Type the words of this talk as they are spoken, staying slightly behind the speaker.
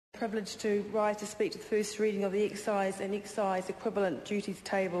privilege to rise to speak to the first reading of the Excise and Excise-Equivalent Duties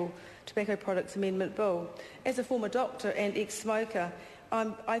Table Tobacco Products Amendment Bill. As a former doctor and ex-smoker,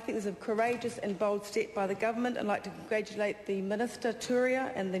 I think this is a courageous and bold step by the government. I'd like to congratulate the Minister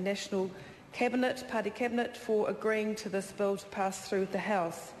Turia and the National Cabinet, Party Cabinet, for agreeing to this bill to pass through the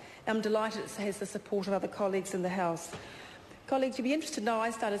House. I'm delighted it has the support of other colleagues in the House. Colleagues, you'll be interested to know I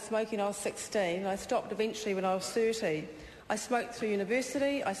started smoking when I was 16 and I stopped eventually when I was 30. I smoked through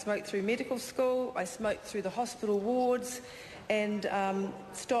university, I smoked through medical school, I smoked through the hospital wards and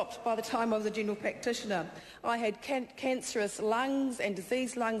stopped by the time I was a general practitioner. I had cancerous lungs and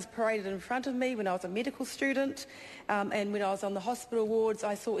diseased lungs paraded in front of me when I was a medical student, and when I was on the hospital wards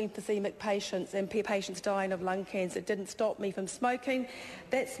I saw emphysemic patients and patients dying of lung cancer. It didn't stop me from smoking.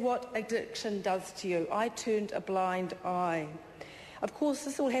 That's what addiction does to you. I turned a blind eye. Of course,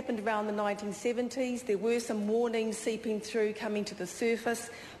 this all happened around the 1970s. There were some warnings seeping through, coming to the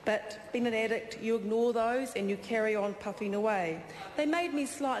surface, but being an addict, you ignore those and you carry on puffing away. They made me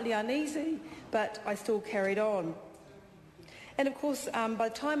slightly uneasy, but I still carried on. And of course, by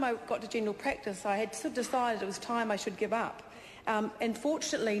the time I got to general practice, I had sort of decided it was time I should give up. And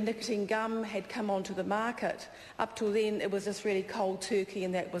fortunately, nicotine gum had come onto the market. Up till then, it was just really cold turkey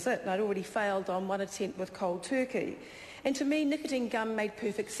and that was it. And I'd already failed on one attempt with cold turkey. And to me, nicotine gum made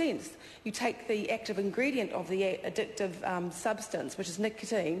perfect sense. You take the active ingredient of the addictive substance, which is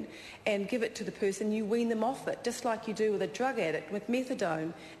nicotine, and give it to the person, you wean them off it, just like you do with a drug addict, with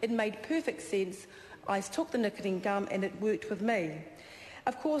methadone. It made perfect sense. I took the nicotine gum and it worked with me.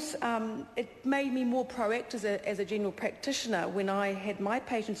 Of course, it made me more proactive as a general practitioner. When I had my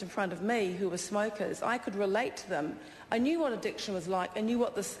patients in front of me who were smokers, I could relate to them. I knew what addiction was like. I knew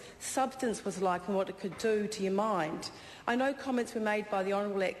what this substance was like and what it could do to your mind. I know comments were made by the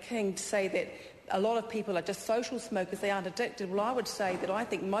Honourable Act King to say that a lot of people are just social smokers, they aren't addicted. Well, I would say that I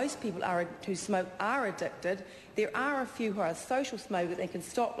think most people who smoke are addicted. There are a few who are social smokers and can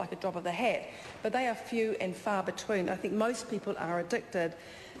stop like a drop of the hat, but they are few and far between. I think most people are addicted.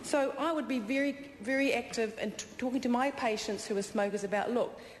 So I would be very, very active in talking to my patients who are smokers about,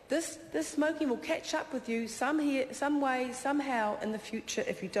 look, this smoking will catch up with you some way, somehow in the future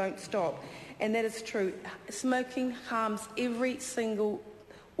if you don't stop. And that is true. Smoking harms every single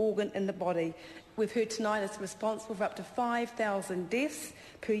organ in the body. We've heard tonight it's responsible for up to 5,000 deaths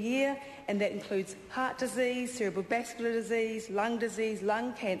per year, and that includes heart disease, cerebrovascular disease,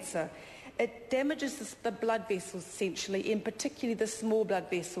 lung cancer. It damages the blood vessels essentially, and particularly the small blood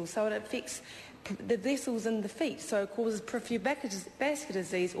vessels, so it affects the vessels in the feet, so it causes peripheral vascular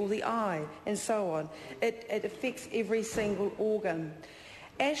disease or the eye and so on. It affects every single organ.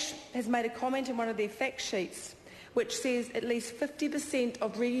 Ash has made a comment in one of their fact sheets which says at least 50%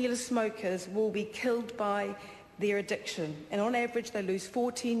 of regular smokers will be killed by their addiction. And on average, they lose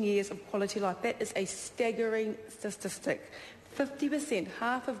 14 years of quality life. That is a staggering statistic. 50%,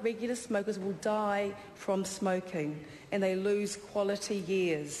 half of regular smokers will die from smoking, and they lose quality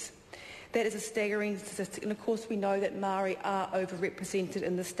years. That is a staggering statistic, and of course we know that Māori are overrepresented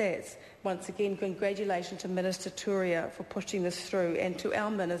in the stats. Once again, congratulations to Minister Turia for pushing this through, and to our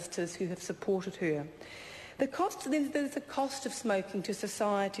ministers who have supported her. There's a cost of smoking to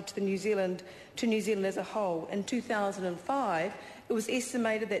society, to New Zealand as a whole. In 2005, it was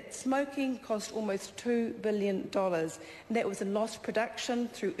estimated that smoking cost almost $2 billion, and that was in lost production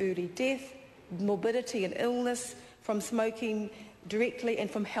through early death, morbidity and illness from smoking directly,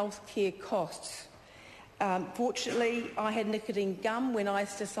 and from healthcare costs. Fortunately, I had nicotine gum when I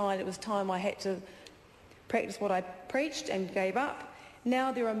decided it was time I had to practice what I preached and gave up.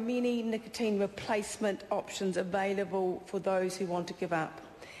 Now there are many nicotine replacement options available for those who want to give up.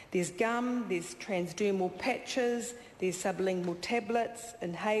 There's gum, there's transdermal patches, there's sublingual tablets,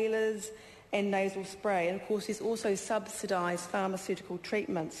 inhalers and nasal spray. And of course there's also subsidised pharmaceutical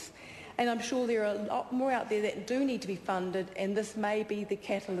treatments. And I'm sure there are a lot more out there that do need to be funded, and this may be the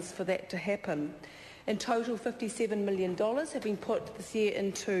catalyst for that to happen. In total, $57 million have been put this year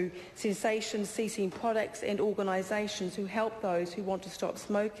into cessation-ceasing products and organisations who help those who want to stop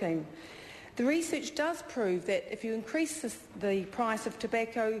smoking. The research does prove that if you increase the price of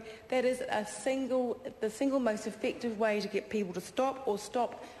tobacco, that is the single most effective way to get people to stop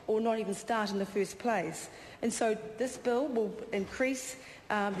or not even start in the first place. And so this bill will increase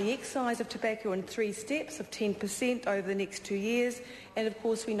the excise of tobacco in 3 steps of 10% over the next 2 years. And of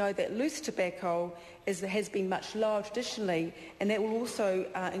course we know that loose tobacco has been much lower traditionally, and that will also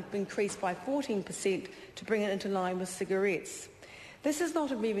increase by 14% to bring it into line with cigarettes. This is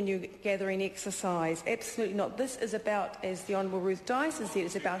not a revenue-gathering exercise, absolutely not. This is about, as the Honourable Ruth Dyson said,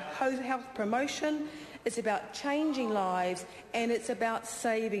 it's about health promotion, It's about changing lives, and it's about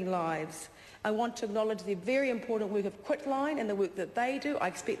saving lives. I want to acknowledge the very important work of Quitline and the work that they do. I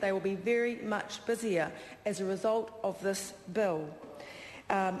expect they will be very much busier as a result of this bill.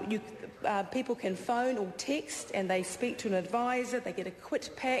 People can phone or text and they speak to an advisor. They get a quit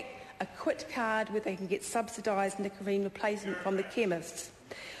pack, a quit card where they can get subsidised nicotine replacement from the chemists.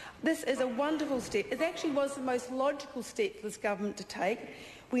 This is a wonderful step. It actually was the most logical step for this government to take.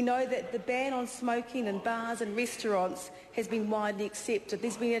 We know that the ban on smoking in bars and restaurants has been widely accepted.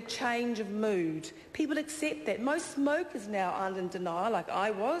 There's been a change of mood. People accept that. Most smokers now aren't in denial, like I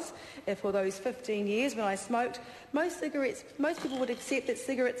was for those 15 years when I smoked. Most people would accept that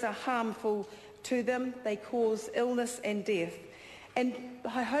cigarettes are harmful to them. They cause illness and death. And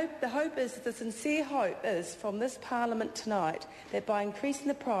the sincere hope is from this Parliament tonight that by increasing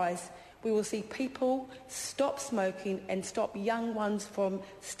the price, we will see people stop smoking and stop young ones from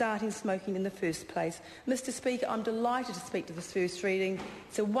starting smoking in the first place. Mr Speaker, I'm delighted to speak to this first reading.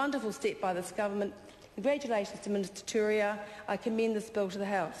 It's a wonderful step by this government. Congratulations to Minister Turia. I commend this bill to the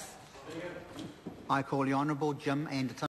House. I call the Honourable Jim Anderton.